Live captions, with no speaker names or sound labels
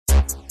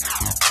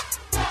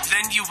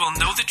Then you will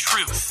know the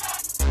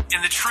truth,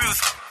 and the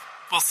truth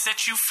will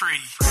set you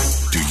free.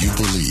 Do you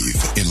believe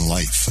in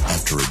life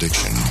after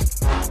addiction?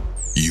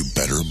 You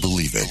better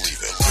believe it.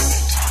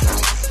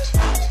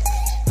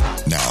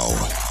 Now,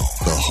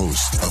 the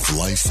host of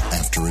Life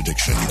After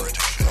Addiction.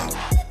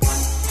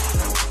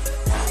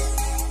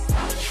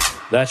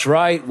 That's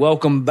right.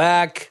 Welcome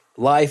back.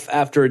 Life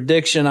After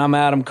Addiction. I'm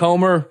Adam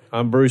Comer.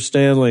 I'm Bruce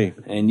Stanley.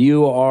 And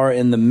you are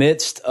in the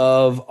midst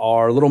of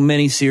our little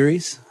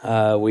mini-series.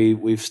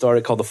 We've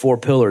started called The Four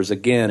Pillars.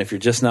 Again, if you're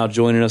just now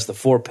joining us, The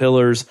Four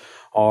Pillars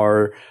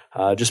are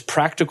just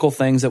practical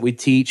things that we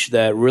teach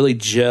that really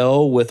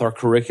gel with our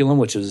curriculum,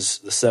 which is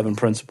the 7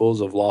 principles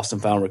of lost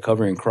and found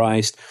recovery in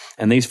Christ.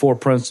 And these four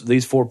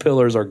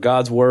pillars are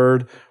God's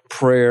Word,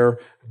 prayer,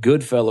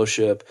 good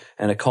fellowship,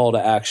 and a call to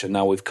action.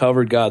 Now, we've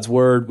covered God's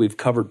Word. We've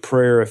covered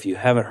prayer. If you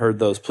haven't heard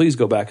those, please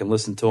go back and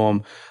listen to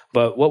them.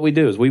 But what we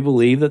do is we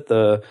believe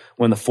that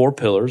when the 4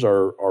 pillars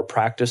are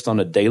practiced on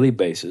a daily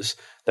basis,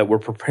 that we're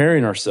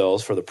preparing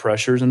ourselves for the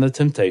pressures and the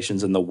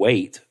temptations and the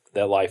weight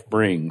that life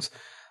brings.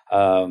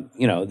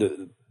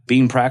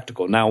 Being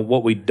practical. Now,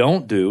 what we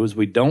don't do is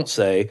we don't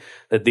say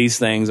that these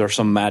things are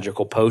some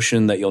magical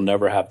potion that you'll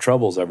never have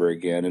troubles ever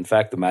again. In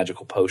fact, the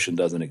magical potion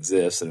doesn't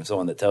exist. And if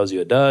someone that tells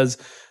you it does,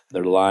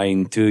 they're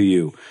lying to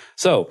you.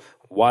 So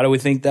why do we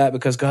think that?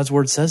 Because God's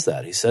Word says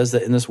that. He says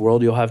that in this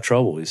world you'll have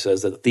trouble. He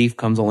says that the thief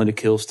comes only to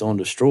kill, steal, and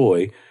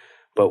destroy.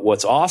 But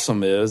what's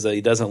awesome is that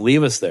he doesn't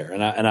leave us there.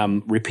 And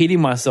I'm repeating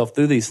myself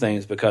through these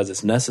things because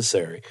it's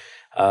necessary.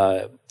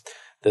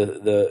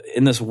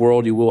 In this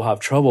world you will have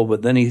trouble,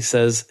 but then he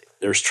says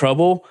there's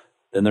trouble,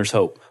 then there's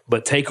hope.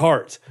 But take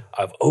heart,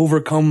 I've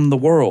overcome the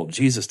world.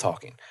 Jesus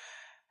talking.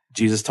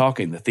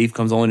 The thief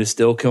comes only to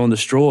steal, kill, and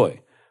destroy.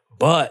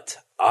 But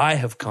I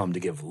have come to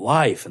give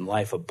life and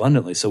life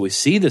abundantly. So we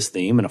see this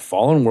theme in a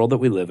fallen world that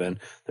we live in.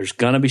 There's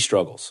going to be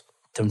struggles,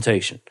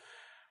 temptation,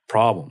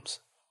 problems,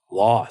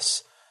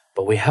 loss.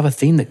 But we have a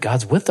theme that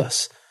God's with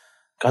us.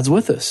 God's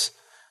with us.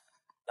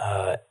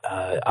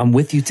 I'm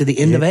with you to the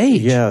end of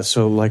age. Yeah.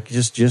 So like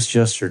just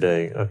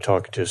yesterday, I'm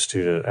talking to a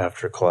student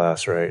after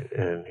class, right?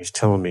 And he's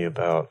telling me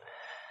about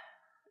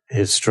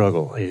his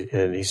struggle,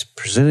 and he's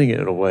presenting it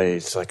in a way.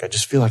 It's like, I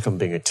just feel like I'm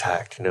being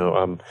attacked.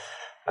 I'm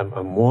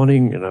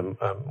wanting, and I'm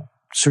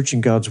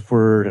searching God's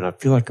Word, and I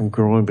feel like I'm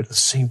growing, but at the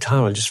same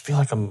time, I just feel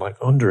like I'm like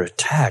under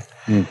attack.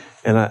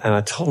 And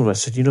I told him, I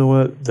said, you know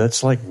what?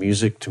 That's like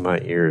music to my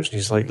ears. And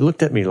he's like,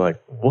 looked at me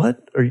like,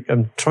 what?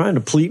 I'm trying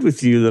to plead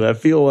with you that I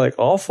feel like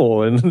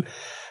awful. And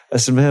I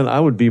said, man, I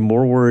would be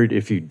more worried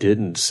if you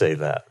didn't say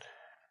that,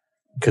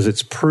 because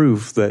it's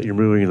proof that you're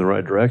moving in the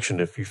right direction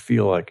if you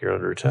feel like you're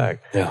under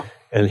attack. Yeah.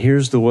 And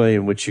here's the way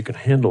in which you can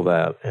handle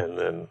that. And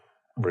then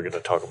we're going to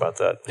talk about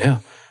that. Yeah.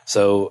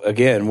 So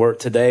again,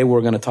 today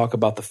we're going to talk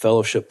about the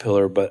fellowship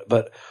pillar,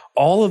 but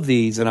all of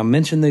these, and I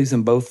mentioned these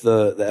in both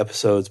the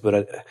episodes,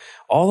 but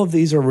all of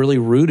these are really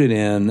rooted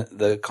in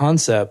the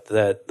concept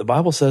that the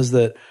Bible says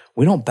that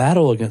we don't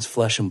battle against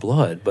flesh and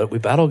blood, but we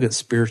battle against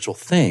spiritual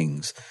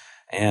things.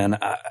 And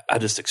I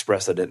just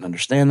expressed I didn't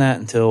understand that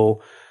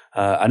until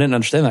I didn't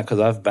understand that because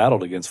I've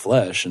battled against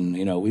flesh, and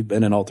we've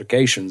been in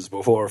altercations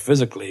before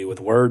physically with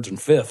words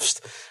and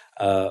fists.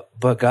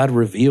 But God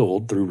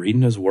revealed through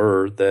reading His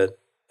Word that,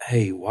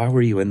 hey, why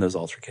were you in those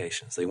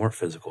altercations? They weren't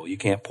physical. You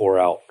can't pour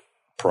out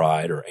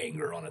pride or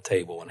anger on a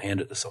table and hand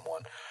it to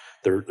someone.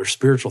 They're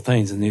spiritual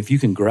things. And if you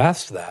can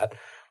grasp that,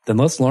 then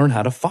let's learn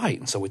how to fight.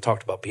 And so we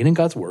talked about being in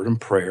God's Word and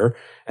prayer.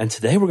 And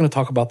today we're going to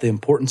talk about the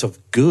importance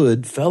of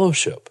good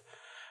fellowship.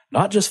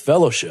 Not just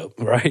fellowship,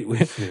 right?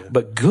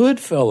 But good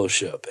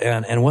fellowship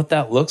and what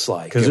that looks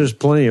like. Because there's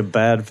plenty of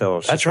bad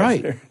fellowship. That's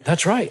right.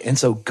 That's right. And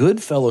so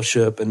good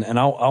fellowship, and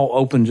I'll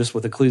open just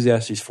with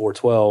Ecclesiastes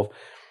 4:12.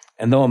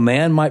 And though a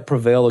man might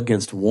prevail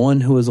against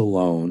one who is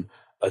alone,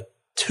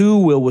 two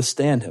will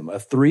withstand him. A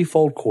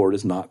threefold cord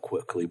is not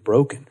quickly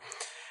broken.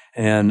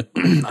 And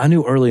I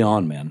knew early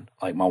on, man,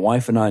 like my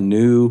wife and I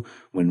knew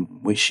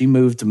when she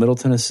moved to Middle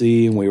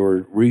Tennessee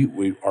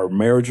and our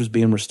marriage was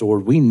being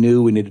restored, we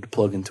knew we needed to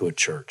plug into a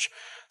church.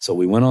 So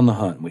we went on the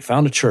hunt. We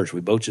found a church.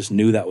 We both just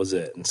knew that was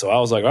it. And so I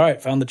was like, all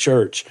right, found the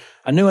church.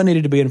 I knew I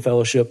needed to be in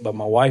fellowship, but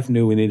my wife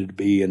knew we needed to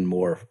be in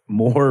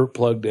more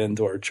plugged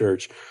into our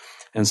church.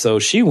 And so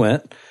she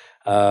went.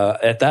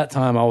 At that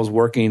time, I was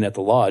working at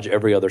the lodge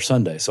every other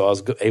Sunday, so I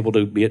was able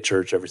to be at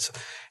church every.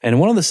 And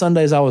one of the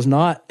Sundays I was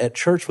not at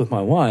church with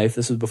my wife.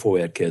 This was before we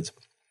had kids.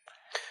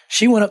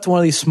 She went up to one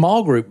of these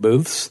small group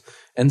booths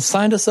and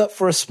signed us up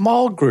for a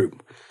small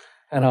group,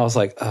 and I was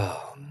like,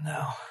 "Oh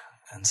no!"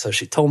 And so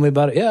she told me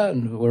about it. Yeah,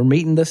 and we're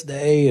meeting this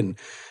day, and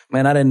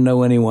man, I didn't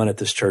know anyone at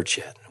this church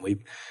yet. We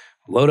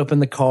load up in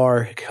the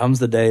car. It comes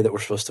the day that we're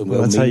supposed to go.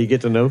 Well, that's how you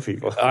get to know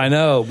people. I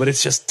know, but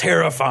it's just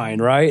terrifying,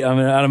 right? I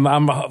mean,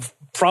 I'm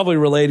probably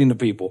relating to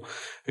people.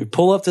 We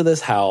pull up to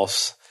this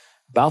house,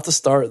 about to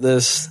start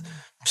this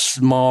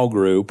small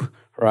group,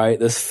 right?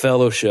 This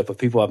fellowship of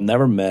people I've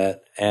never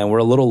met, and we're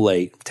a little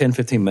late, 10,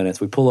 15 minutes.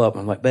 We pull up,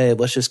 and I'm like,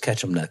 babe, let's just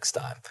catch them next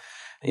time.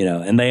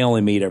 And they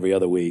only meet every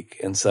other week.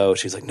 And so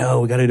she's like,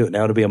 no, we got to do it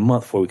now. It'll be a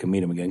month before we can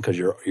meet them again because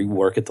you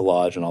work at the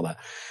lodge and all that.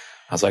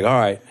 I was like, all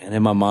right. And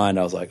in my mind,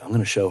 I was like, I'm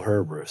going to show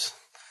her, Bruce.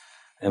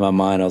 In my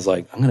mind, I was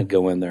like, I'm going to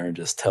go in there and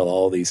just tell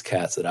all these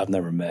cats that I've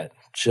never met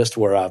just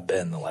where I've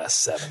been the last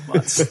 7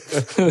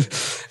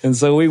 months. And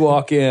so we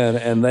walk in,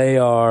 and they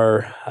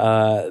are,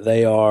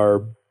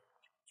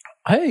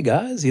 hey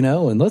guys,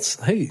 and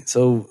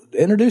so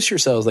introduce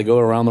yourselves. They go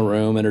around the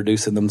room,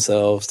 introducing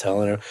themselves,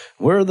 telling her,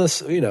 we're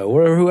this,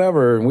 we're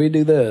whoever, and we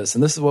do this,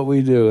 and this is what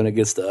we do. And it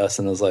gets to us,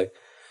 and I was like,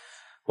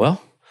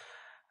 well,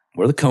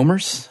 we're the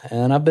Comers,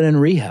 and I've been in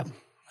rehab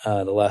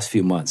the last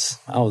few months.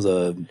 I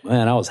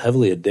was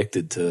heavily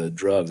addicted to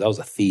drugs. I was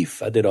a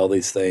thief. I did all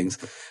these things,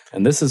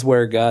 and this is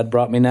where God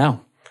brought me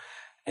now.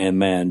 And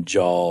man,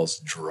 jaws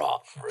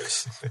dropped,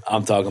 Bruce.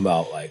 I'm talking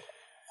about like,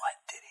 what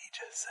did he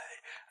just say?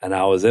 And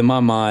I was in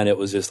my mind, it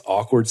was just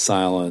awkward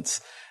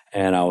silence,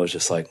 and I was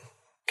just like,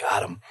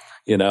 got him.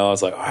 I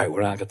was like, all right,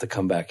 we're not going to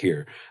come back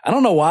here. I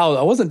don't know why.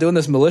 I wasn't doing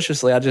this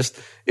maliciously.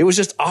 It was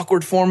just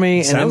awkward for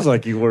me. Sounds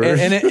like you were.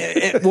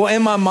 And well,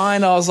 in my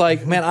mind, I was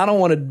like, man, I don't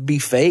want to be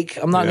fake.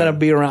 I'm not going to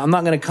be around. I'm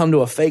not going to come to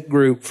a fake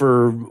group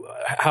for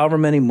however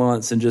many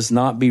months and just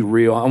not be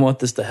real. I want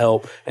this to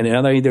help. And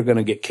they're either going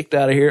to get kicked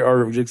out of here,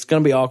 or it's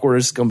going to be awkward, or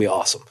it's going to be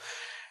awesome.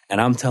 And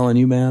I'm telling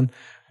you, man,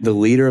 the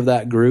leader of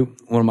that group,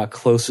 one of my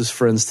closest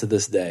friends to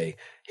this day,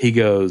 he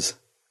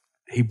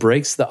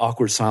breaks the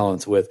awkward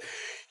silence with,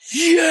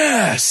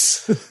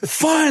 yes,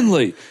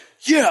 finally.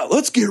 Yeah,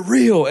 let's get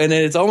real. And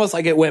it's almost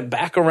like it went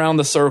back around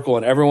the circle,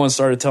 and everyone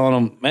started telling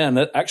him, man,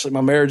 actually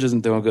my marriage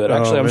isn't doing good.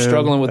 Actually, I'm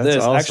struggling with this.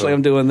 Awesome. Actually,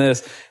 I'm doing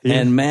this. Yeah.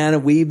 And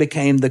man, we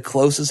became the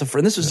closest of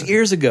friends. This was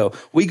years ago.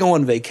 We go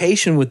on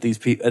vacation with these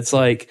people. It's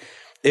like,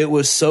 it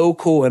was so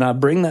cool. And I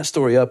bring that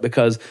story up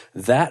because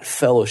that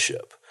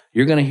fellowship,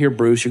 you're going to hear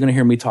Bruce, you're going to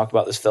hear me talk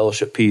about this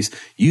fellowship piece.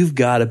 You've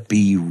got to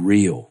be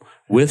real.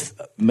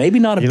 With maybe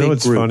not a big group.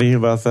 What's funny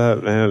about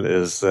that, man,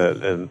 is that,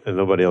 and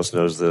nobody else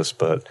knows this,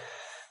 but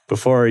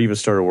before I even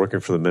started working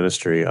for the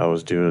ministry, I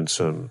was doing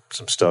some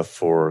stuff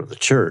for the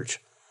church.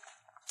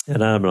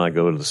 And Adam and I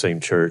go to the same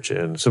church,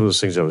 and some of those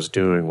things I was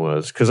doing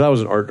was, because I was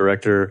an art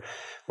director,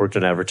 worked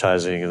in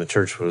advertising, and the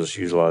church was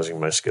utilizing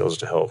my skills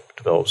to help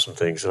develop some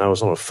things. And I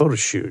was on a photo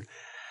shoot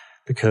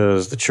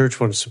because the church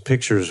wanted some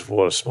pictures of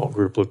what a small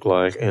group looked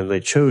like, and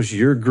they chose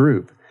your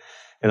group.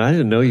 And I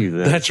didn't know you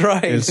then. That's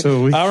right. And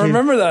so I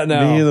remember that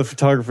now. Me and the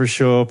photographer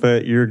show up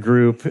at your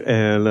group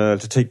and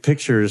to take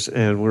pictures,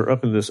 and we're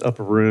up in this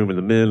upper room, and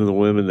the men and the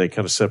women, they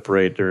kind of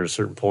separate during a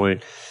certain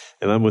point,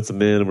 and I'm with the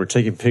men, and we're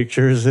taking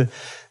pictures, and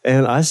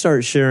I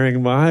start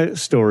sharing my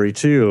story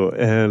too,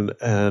 and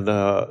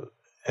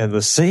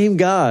the same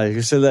guy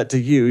who said that to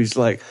you, he's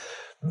like,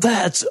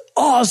 that's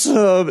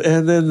awesome.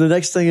 And then the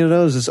next thing you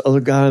know is this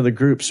other guy in the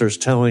group starts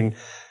telling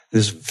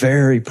this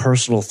very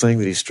personal thing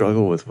that he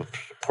struggled with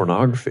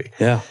pornography.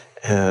 Yeah.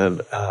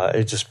 And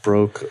it just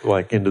broke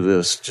like into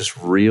this just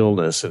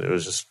realness, and it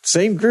was just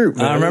same group,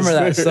 man. I remember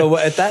that. So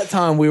at that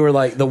time, we were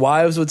like, the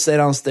wives would stay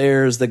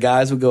downstairs, the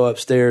guys would go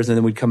upstairs, and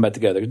then we'd come back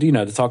together,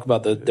 to talk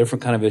about the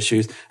different kind of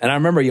issues. And I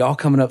remember y'all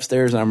coming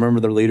upstairs, and I remember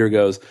the leader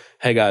goes,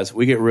 hey guys,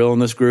 we get real in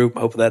this group.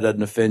 Hope that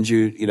doesn't offend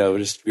you.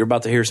 You're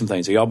about to hear some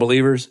things. Are y'all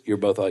believers? You're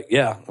both like,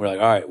 yeah. We're like,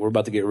 all right, we're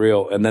about to get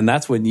real. And then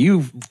that's when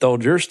you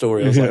told your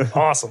story. I was like,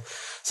 awesome.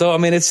 So, I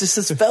mean, it's just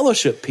this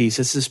fellowship piece.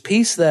 It's this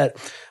piece that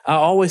I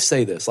always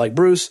say this. Like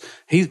Bruce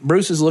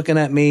is looking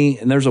at me,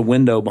 and there's a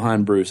window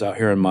behind Bruce out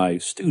here in my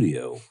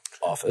studio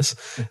office.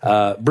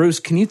 Bruce,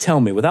 can you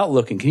tell me, without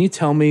looking, can you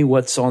tell me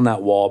what's on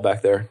that wall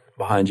back there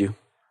behind you?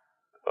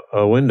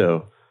 A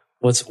window.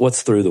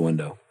 What's through the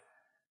window?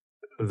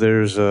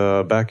 There's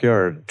a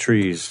backyard,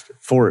 trees,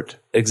 fort.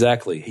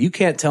 Exactly. You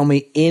can't tell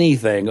me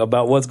anything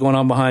about what's going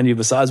on behind you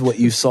besides what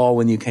you saw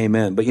when you came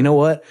in. But you know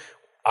what?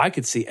 I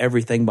could see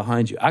everything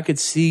behind you. I could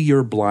see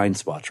your blind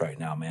spots right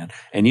now, man.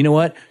 And you know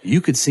what?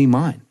 You could see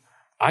mine.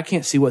 I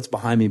can't see what's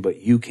behind me,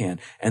 but you can.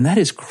 And that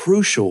is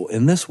crucial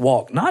in this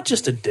walk, not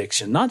just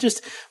addiction,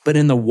 but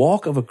in the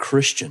walk of a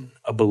Christian,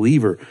 a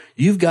believer.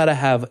 You've got to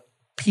have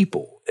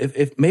people.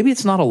 If maybe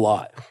it's not a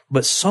lot,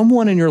 but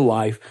someone in your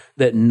life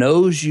that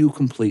knows you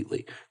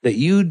completely, that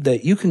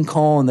you can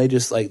call, and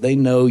they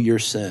know your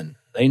sin.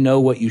 They know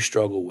what you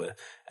struggle with,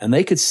 and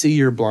they could see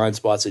your blind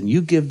spots, and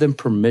you give them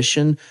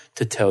permission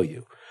to tell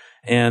you.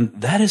 And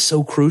that is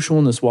so crucial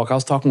in this walk. I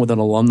was talking with an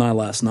alumni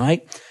last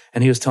night,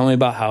 and he was telling me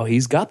about how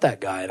he's got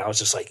that guy. And I was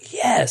just like,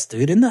 yes,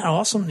 dude, isn't that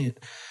awesome?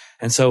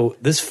 And so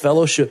this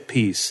fellowship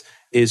piece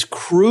is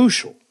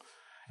crucial.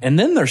 And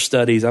then there's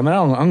studies. I mean,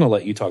 I'm going to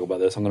let you talk about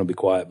this. I'm going to be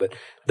quiet. But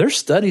there's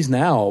studies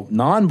now,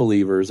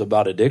 non-believers,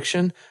 about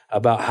addiction,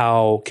 about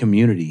how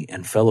community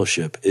and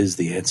fellowship is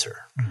the answer.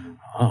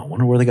 Oh, I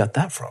wonder where they got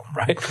that from,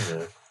 right?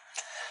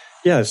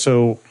 Yeah,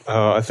 so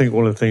I think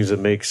one of the things that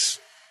makes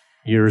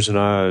yours and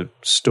I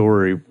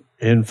story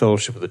in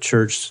fellowship with the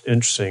church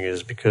interesting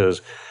is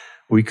because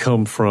we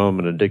come from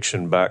an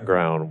addiction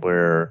background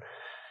where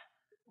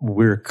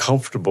we're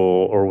comfortable,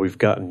 or we've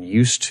gotten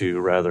used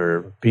to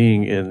rather,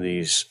 being in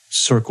these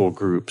circle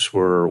groups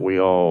where we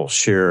all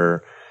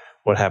share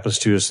what happens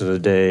to us in the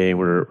day.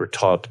 We're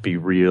taught to be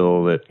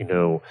real, that,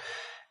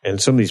 And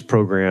some of these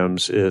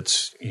programs,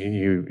 it's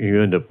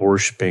you end up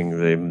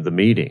worshiping the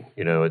meeting.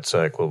 It's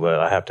like, well,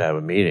 I have to have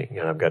a meeting,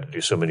 and I've got to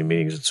do so many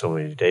meetings in so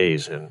many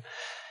days, and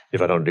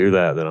if I don't do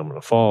that, then I'm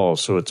going to fall.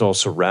 So it's all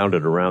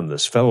surrounded around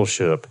this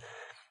fellowship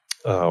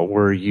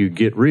where you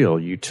get real.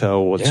 You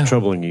tell what's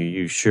troubling you.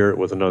 You share it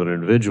with another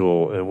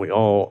individual, and we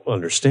all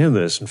understand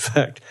this. In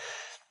fact,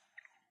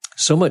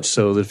 so much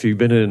so that if you've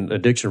been in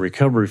addiction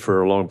recovery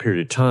for a long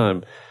period of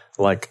time,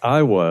 like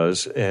I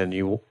was, and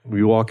you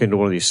walk into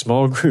one of these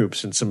small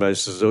groups and somebody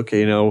says,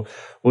 okay,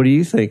 what do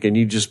you think? And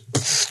you just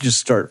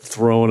start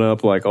throwing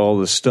up like all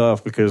this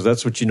stuff because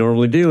that's what you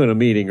normally do in a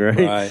meeting,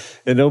 right?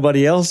 And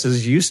nobody else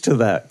is used to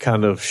that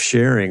kind of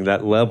sharing,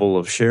 that level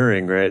of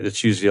sharing, right?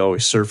 It's usually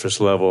always surface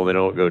level. They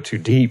don't go too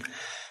deep.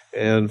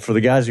 And for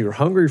the guys who are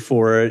hungry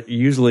for it,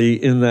 usually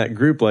in that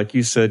group, like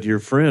you said, your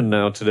friend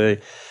now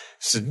today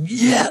said,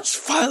 yes,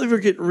 finally we're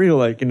getting real.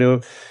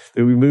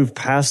 That we move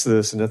past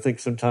this, and I think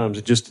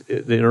sometimes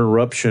the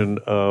interruption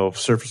of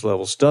surface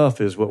level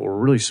stuff is what we're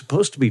really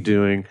supposed to be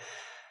doing.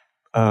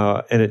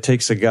 And it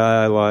takes a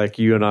guy like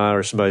you and I,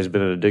 or somebody who's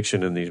been in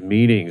addiction in these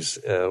meetings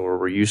where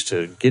we're used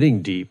to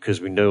getting deep because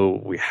we know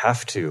we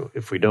have to.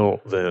 If we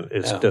don't, then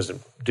it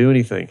doesn't do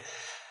anything.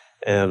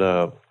 And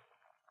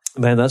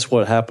man, that's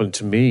what happened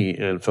to me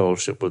in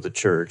fellowship with the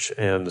church,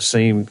 and the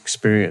same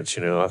experience.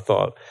 I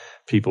thought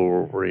people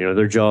were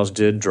their jaws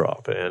did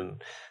drop,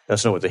 and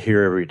that's not what they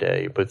hear every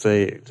day, but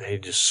they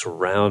just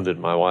surrounded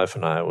my wife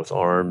and I with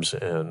arms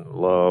and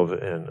love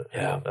and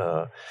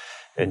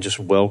just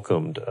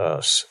welcomed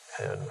us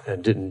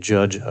and didn't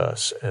judge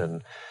us.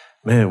 And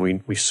man,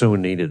 we so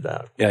needed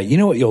that. Yeah, you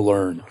know what you'll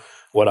learn?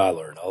 What I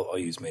learned, I'll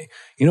use me.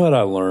 You know what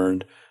I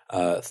learned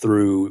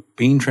through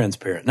being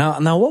transparent.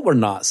 Now, what we're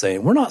not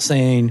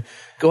saying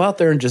go out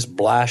there and just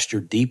blast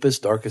your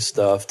deepest, darkest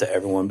stuff to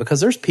everyone,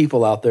 because there's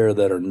people out there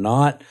that are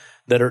not.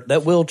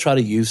 That will try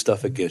to use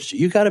stuff against you.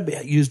 You got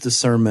to use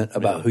discernment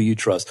about who you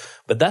trust,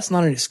 but that's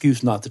not an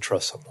excuse not to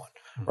trust someone,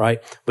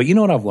 right? But you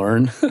know what I've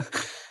learned?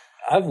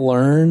 I've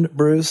learned,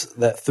 Bruce,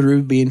 that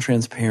through being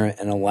transparent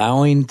and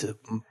allowing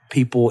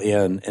people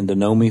in and to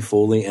know me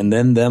fully, and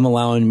then them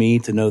allowing me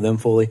to know them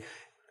fully,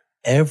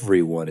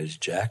 everyone is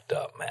jacked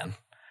up, man.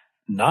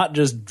 Not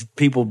just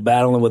people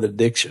battling with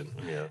addiction.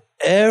 Yeah.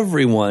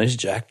 Everyone is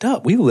jacked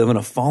up. We live in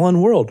a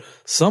fallen world.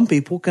 Some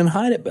people can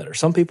hide it better.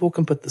 Some people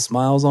can put the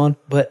smiles on,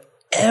 but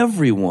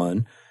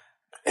everyone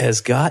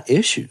has got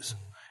issues.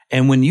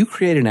 And when you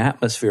create an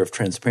atmosphere of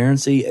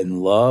transparency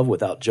and love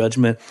without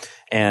judgment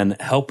and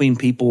helping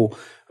people,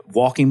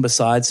 walking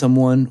beside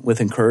someone with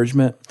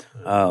encouragement,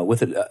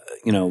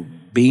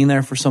 being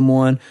there for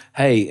someone.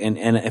 Hey, and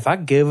if I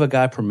give a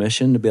guy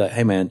permission to be like,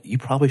 hey man, you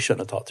probably shouldn't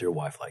have talked to your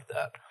wife like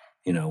that,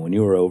 when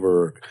you were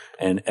over.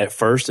 And at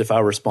first, if I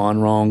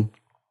respond wrong,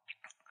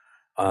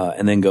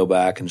 and then go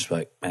back and just be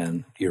like,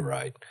 man, you're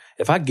right.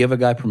 If I give a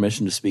guy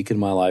permission to speak in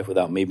my life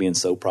without me being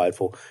so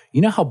prideful,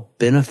 you know how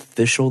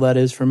beneficial that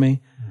is for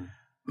me? Mm-hmm.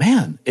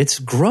 Man, it's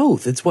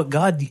growth. It's what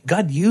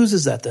God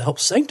uses that to help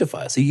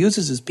sanctify us. He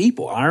uses his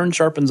people. Iron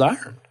sharpens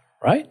iron,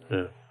 right?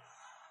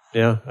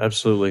 Yeah,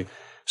 absolutely.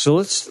 So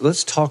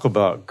let's talk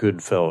about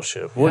good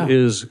fellowship. What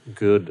is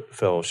good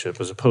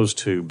fellowship as opposed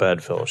to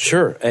bad fellowship?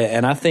 Sure.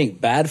 And I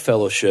think bad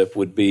fellowship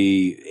would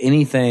be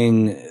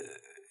anything.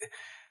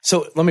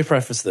 So let me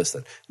preface this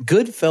then.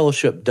 Good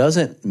fellowship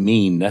doesn't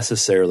mean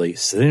necessarily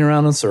sitting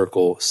around in a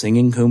circle,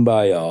 singing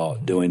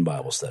Kumbaya, doing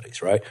Bible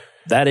studies, right?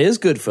 That is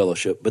good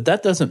fellowship, but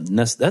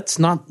that's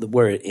not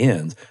where it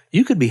ends.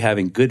 You could be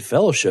having good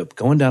fellowship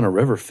going down a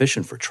river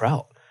fishing for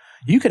trout.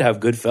 You could have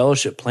good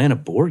fellowship playing a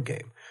board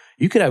game.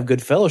 You could have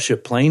good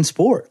fellowship playing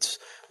sports,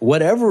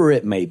 whatever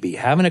it may be,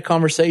 having a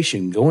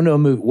conversation, going to a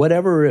movie,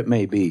 whatever it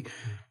may be.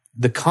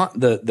 The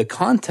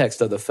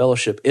context of the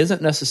fellowship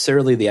isn't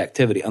necessarily the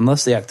activity,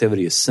 unless the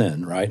activity is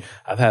sin, right?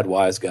 I've had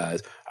wise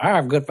guys, I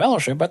have good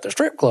fellowship at the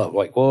strip club.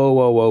 Like,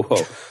 whoa.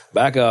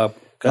 Back up.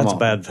 That's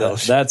bad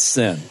fellowship. That's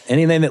sin.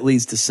 Anything that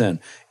leads to sin.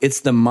 It's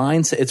the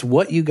mindset. It's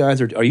what you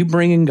guys are you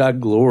bringing God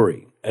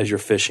glory as you're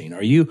fishing?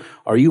 Are you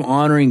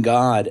honoring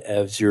God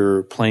as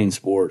you're playing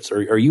sports?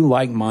 Are you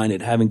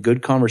like-minded, having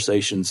good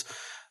conversations?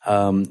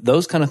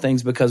 Those kind of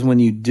things, because when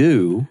you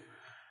do,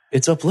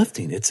 it's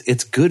uplifting.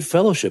 It's good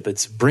fellowship.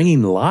 It's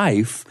bringing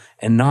life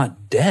and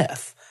not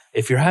death.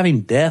 If you're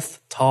having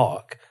death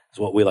talk, is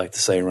what we like to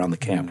say around the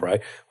camp,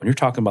 right? When you're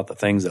talking about the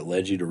things that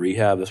led you to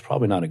rehab, that's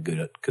probably not a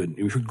good.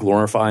 If you're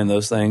glorifying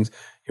those things,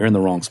 you're in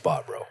the wrong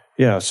spot, bro.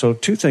 Yeah. So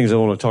 2 things I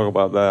want to talk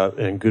about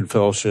that in good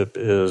fellowship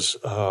is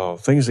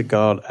things that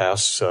God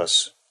asks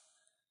us.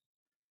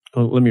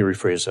 Let me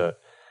rephrase that.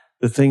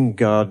 The thing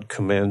God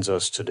commands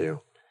us to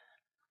do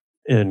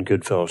in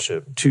good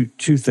fellowship.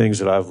 Two things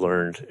that I've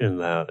learned in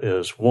that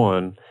is,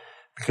 one,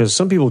 because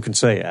some people can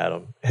say,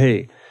 Adam,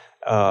 hey,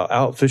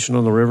 out fishing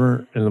on the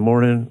river in the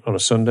morning on a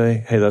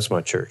Sunday, hey, that's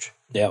my church.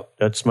 Yeah.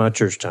 That's my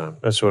church time.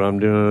 That's what I'm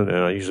doing. And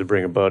I usually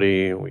bring a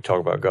buddy and we talk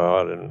about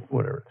God and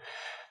whatever.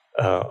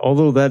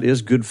 Although that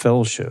is good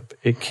fellowship,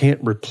 it can't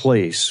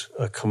replace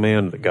a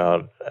command that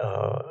God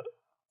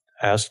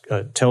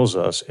tells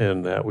us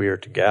in that we are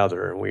to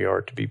gather and we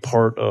are to be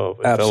part of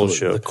a Absolutely.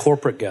 fellowship. The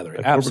corporate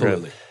gathering.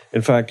 Absolutely.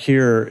 In fact,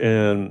 here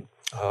in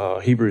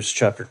Hebrews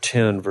chapter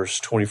 10, verse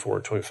 24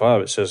 and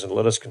 25, it says, "And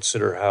let us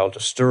consider how to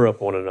stir up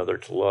one another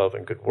to love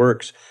and good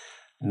works,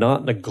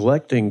 not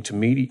neglecting to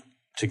meet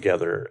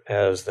together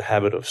as the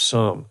habit of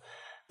some,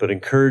 but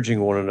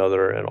encouraging one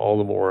another, and all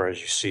the more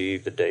as you see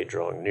the day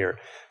drawing near."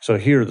 So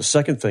here, the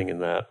second thing in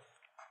that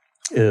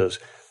is,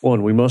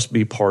 one, we must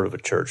be part of a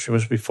church. We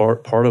must be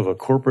part of a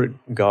corporate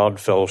God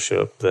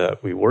fellowship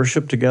that we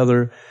worship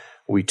together.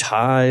 We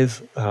tithe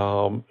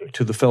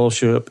to the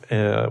fellowship,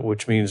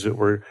 which means that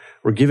we're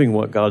giving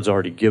what God's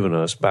already given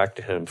us back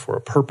to Him for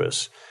a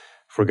purpose,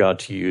 for God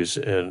to use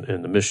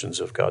in the missions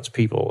of God's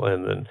people.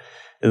 And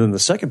then the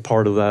second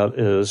part of that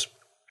is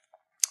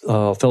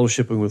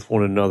fellowshipping with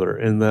one another,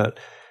 in that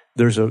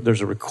there's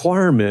a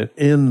requirement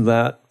in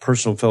that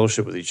personal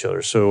fellowship with each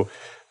other. So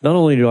not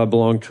only do I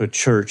belong to a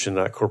church in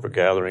that corporate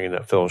gathering, in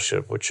that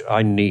fellowship, which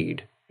I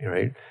need,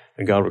 right,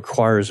 and God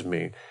requires of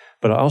me,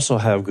 but I also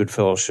have good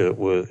fellowship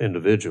with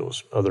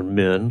individuals, other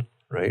men,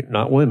 right,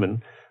 not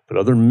women, but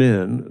other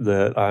men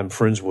that I'm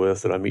friends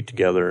with, that I meet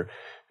together,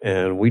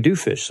 and we do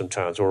fish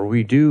sometimes, or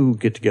we do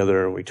get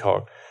together and we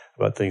talk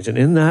about things. And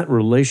in that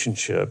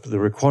relationship, the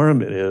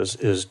requirement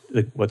is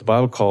what the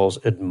Bible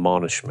calls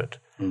admonishment.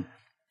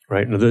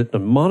 Right? Now, the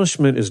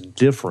admonishment is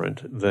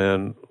different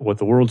than what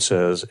the world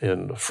says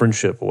in a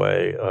friendship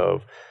way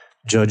of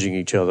judging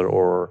each other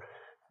or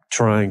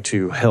trying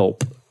to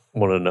help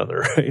one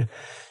another. Right?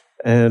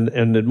 And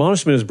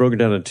admonishment is broken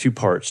down in two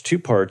parts. Two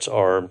parts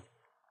are,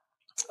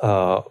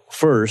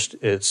 first,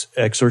 it's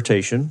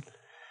exhortation,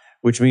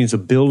 which means a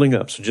building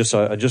up.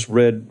 So I just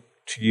read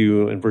to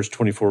you in verse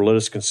 24, "Let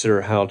us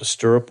consider how to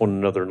stir up one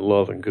another in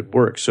love and good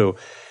works." So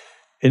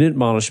in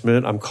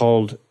admonishment, I'm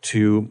called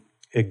to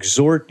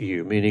exhort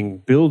you,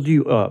 meaning build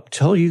you up,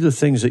 tell you the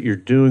things that you're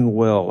doing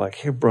well. Like,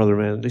 "Hey, brother,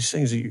 man, these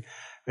things that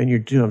you're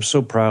doing, I'm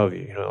so proud of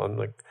you. You know, I'm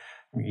like,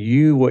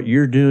 what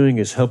you're doing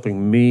is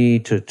helping me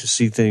to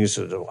see things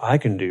that I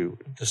can do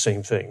the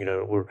same thing." You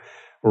know, we're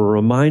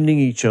reminding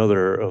each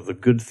other of the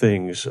good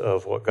things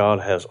of what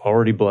God has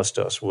already blessed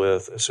us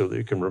with, so that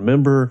you can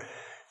remember.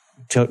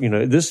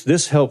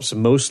 This helps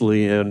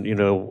mostly in,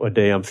 a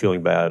day I'm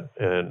feeling bad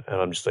and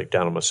I'm just like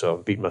down on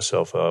myself, beating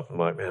myself up. I'm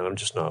like, man, I'm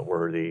just not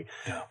worthy.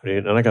 Yeah.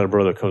 And I got a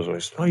brother that comes and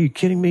says, "Are you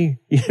kidding me?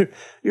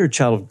 You're a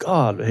child of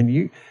God, and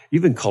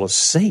you've been called a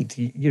saint.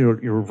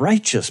 You're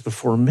righteous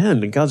before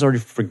men, and God's already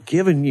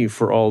forgiven you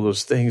for all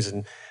those things.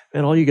 And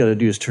man, all you got to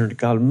do is turn to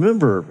God.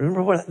 Remember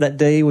what that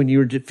day when you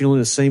were feeling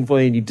the same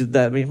way and you did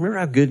that. I mean, remember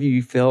how good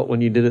you felt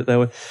when you did it that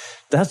way."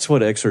 That's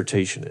what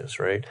exhortation is,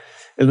 right?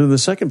 And then the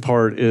second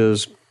part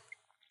is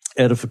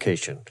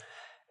edification.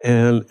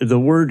 And the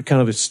word kind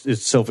of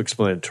is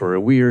self-explanatory.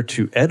 We are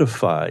to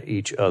edify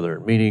each other,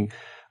 meaning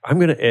I'm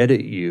going to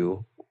edit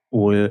you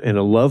in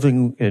a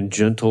loving and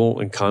gentle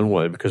and kind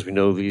way, because we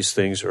know these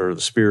things are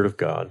the Spirit of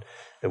God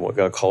and what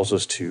God calls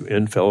us to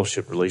in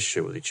fellowship,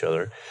 relationship with each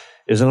other.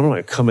 Is I'm not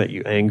going to come at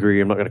you angry.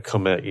 I'm not going to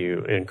come at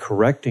you in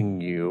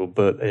correcting you,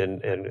 but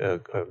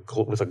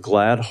with a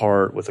glad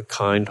heart, with a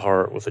kind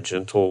heart, with a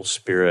gentle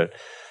spirit.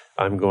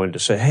 I'm going to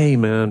say, "Hey,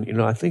 man,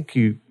 I think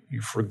you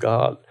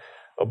forgot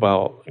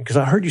about, because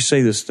I heard you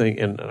say this thing,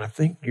 and I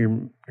think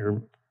you're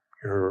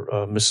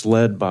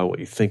misled by what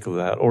you think of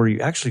that, or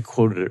you actually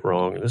quoted it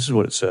wrong, and this is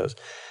what it says,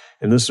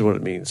 and this is what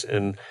it means."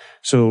 And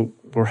so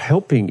we're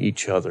helping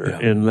each other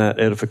in that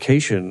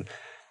edification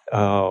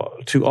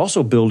to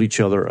also build each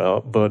other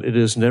up, but it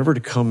is never to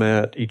come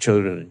at each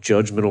other in a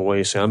judgmental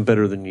way, say, "I'm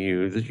better than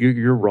you,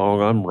 you're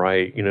wrong, I'm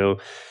right,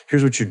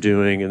 here's what you're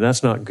doing, and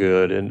that's not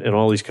good," and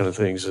all these kind of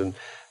things. And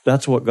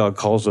that's what God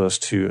calls us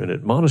to, an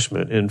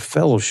admonishment in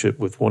fellowship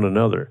with one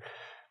another.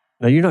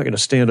 Now, you're not going to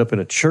stand up in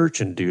a church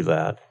and do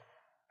that,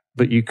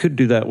 but you could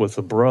do that with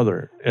a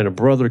brother, and a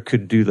brother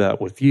could do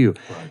that with you.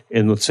 Right.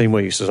 In the same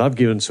way he says, "I've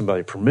given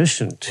somebody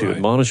permission to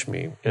admonish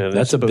me." And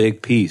that's a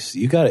big piece.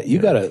 You got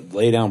to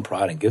lay down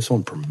pride and give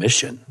someone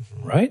permission,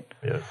 right?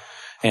 Yeah.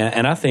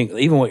 And I think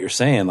even what you're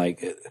saying,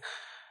 like,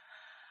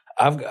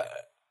 I've got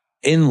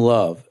in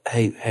love.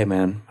 Hey,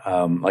 man,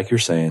 like you're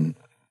saying,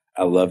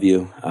 I love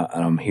you,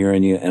 and I'm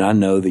hearing you, and I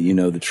know that you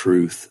know the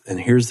truth. And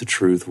here's the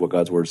truth, what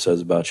God's word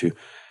says about you.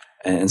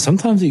 And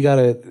sometimes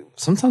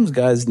sometimes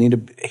guys need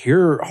to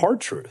hear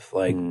hard truth.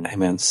 Like, "Hey,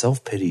 man,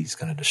 self-pity is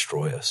going to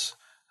destroy us.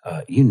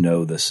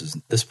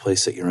 This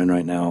place that you're in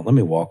right now. Let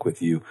me walk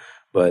with you.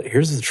 But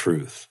here's the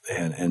truth.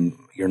 And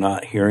you're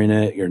not hearing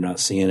it. You're not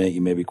seeing it.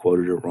 You maybe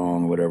quoted it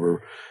wrong or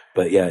whatever.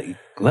 But yeah,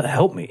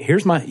 help me.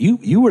 Here's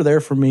you were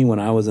there for me when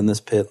I was in this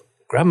pit.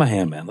 Grab my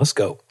hand, man. Let's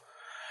go."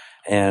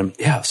 And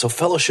yeah, so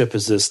fellowship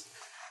is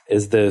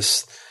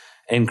this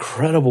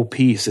incredible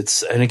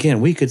piece. And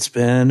again, we could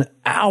spend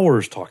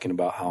hours talking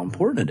about how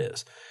important it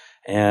is.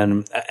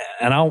 And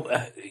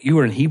you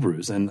were in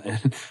Hebrews,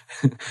 and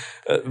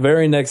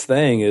very next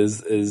thing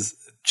is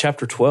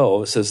chapter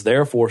 12. It says,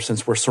 "Therefore,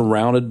 since we're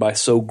surrounded by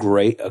so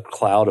great a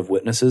cloud of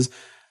witnesses,"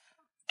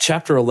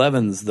 chapter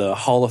 11's the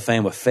Hall of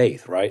Fame of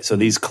faith, right? So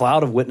these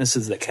cloud of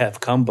witnesses that have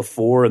come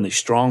before and these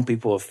strong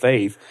people of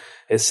faith,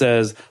 it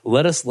says,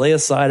 let us lay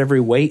aside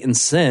every weight and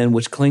sin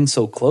which clings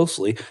so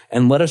closely,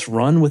 and let us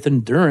run with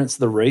endurance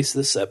the race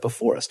that's set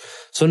before us.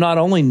 So not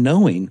only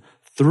knowing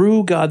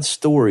through God's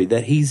story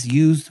that he's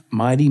used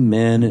mighty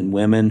men and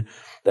women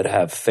that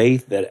have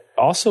faith, that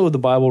also the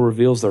Bible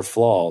reveals their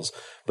flaws,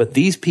 but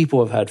these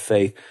people have had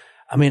faith.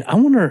 I mean, I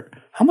wonder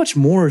how much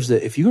more is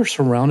it if you are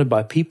surrounded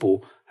by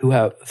people who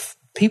have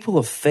people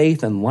of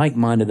faith and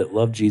like-minded that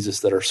love Jesus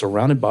that are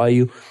surrounded by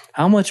you,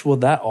 how much will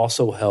that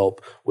also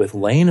help with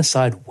laying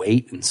aside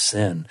weight and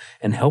sin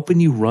and helping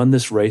you run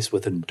this race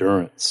with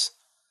endurance?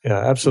 Yeah,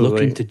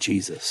 absolutely. Looking to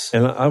Jesus.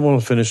 And I want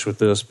to finish with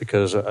this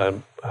because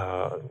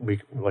we,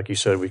 like you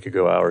said, we could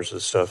go hours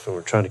of stuff, and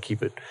we're trying to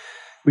keep it.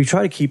 We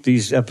try to keep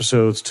these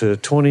episodes to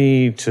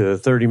 20 to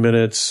 30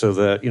 minutes so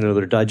that,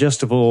 they're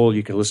digestible.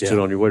 You can listen to it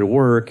on your way to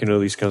work,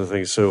 these kind of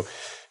things. So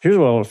here's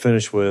what I want to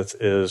finish with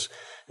is,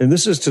 and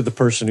this is to the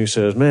person who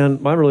says,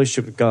 man, my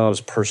relationship with God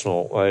is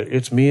personal. Like,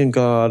 it's me and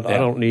God. Yeah. I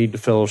don't need to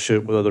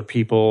fellowship with other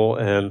people.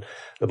 And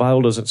the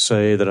Bible doesn't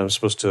say that I'm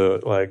supposed to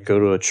go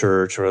to a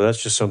church, or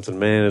that's just something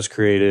man has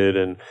created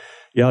and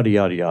yada,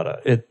 yada,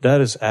 yada.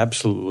 That is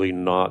absolutely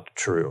not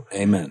true.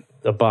 Amen.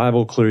 The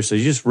Bible clearly says,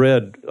 we just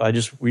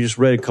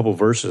read a couple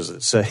verses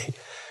that say,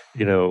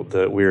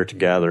 that we are to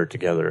gather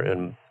together.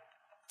 And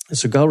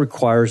so God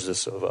requires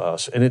this of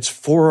us, and it's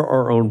for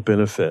our own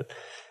benefit.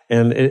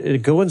 And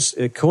it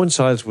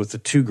coincides with the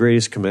two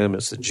greatest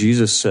commandments that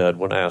Jesus said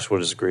when asked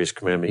what is the greatest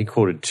commandment. He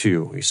quoted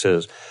two. He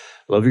says,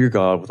 love your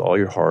God with all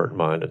your heart,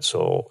 mind, and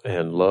soul,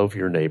 and love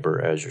your neighbor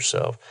as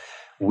yourself.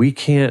 We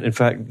can't, in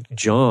fact,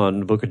 John,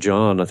 the book of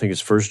John, I think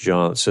it's 1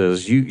 John,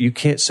 says you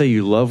can't say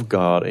you love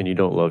God and you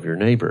don't love your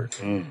neighbor.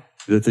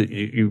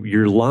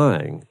 You're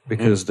lying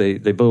because they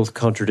both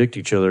contradict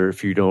each other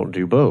if you don't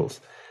do both.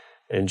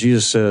 And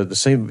Jesus said the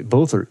same,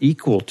 both are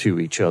equal to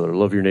each other.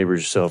 Love your neighbor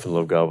as yourself and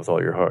love God with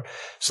all your heart.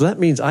 So that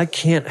means I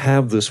can't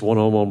have this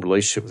one-on-one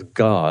relationship with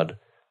God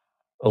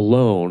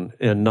alone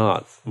and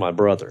not my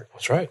brother.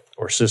 That's right.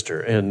 Or sister.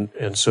 And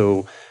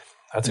so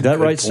that's a that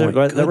good right point.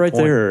 That right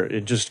there,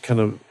 it just kind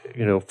of,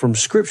 from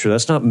Scripture,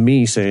 that's not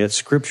me saying it, it's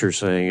Scripture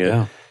saying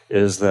it,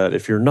 is that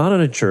if you're not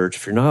in a church,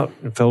 if you're not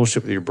in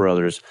fellowship with your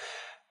brothers,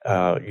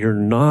 you're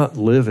not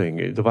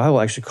living. The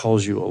Bible actually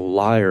calls you a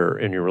liar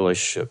in your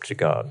relationship to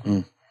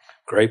God.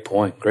 Great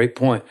point. Great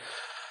point.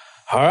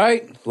 All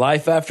right.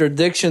 Life after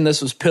addiction.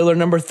 This was pillar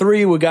number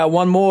 3. We got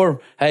one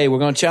more. Hey, we're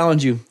going to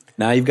challenge you.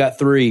 Now you've got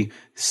 3,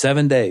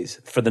 7 days.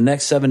 For the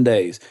next 7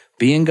 days,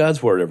 be in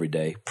God's word every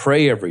day.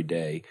 Pray every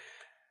day.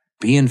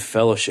 Be in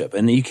fellowship.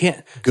 And you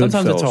can't. Good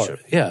sometimes fellowship.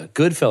 It's hard. Yeah,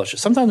 good fellowship.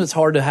 Sometimes it's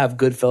hard to have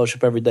good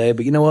fellowship every day.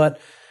 But you know what?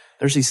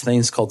 There's these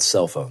things called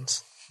cell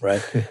phones.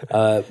 Right?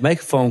 Make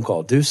a phone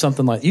call. Do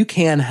something like you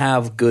can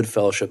have good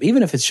fellowship,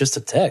 even if it's just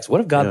a text.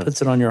 What if God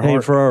puts it on your heart? Hey,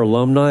 for our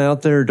alumni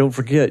out there, don't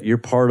forget you're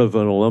part of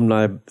an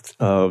alumni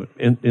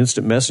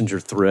instant messenger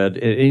thread.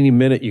 At any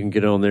minute, you can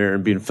get on there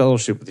and be in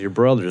fellowship with your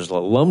brothers,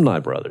 alumni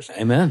brothers.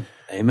 Amen.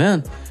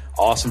 Amen.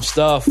 Awesome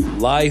stuff.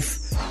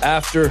 Life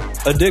after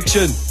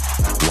addiction.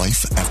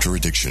 Life After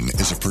Addiction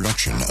is a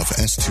production of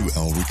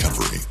S2L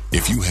Recovery.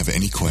 If you have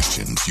any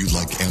questions you'd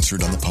like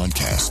answered on the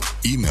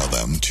podcast, email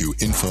them to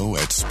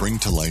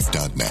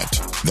info@springtolife.net.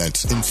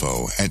 That's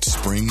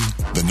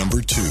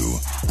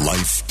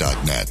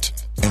info@spring2life.net.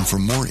 And for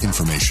more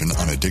information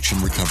on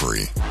addiction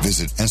recovery,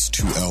 visit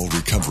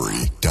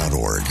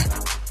s2lrecovery.org.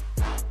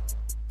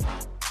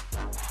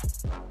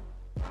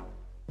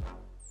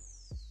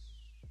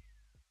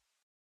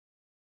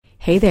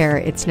 Hey there,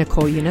 it's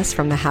Nicole Eunice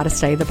from the How to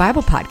Study the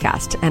Bible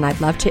podcast, and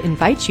I'd love to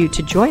invite you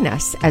to join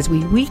us as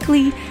we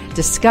weekly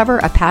discover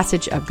a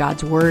passage of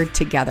God's Word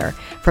together.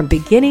 From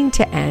beginning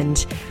to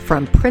end,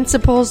 from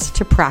principles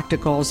to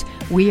practicals,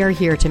 we are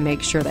here to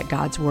make sure that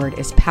God's Word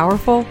is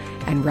powerful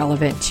and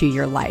relevant to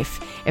your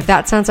life. If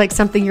that sounds like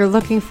something you're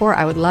looking for,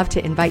 I would love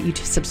to invite you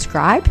to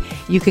subscribe.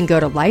 You can go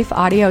to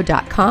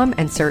lifeaudio.com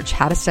and search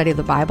How to Study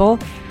the Bible,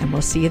 and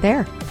we'll see you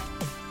there.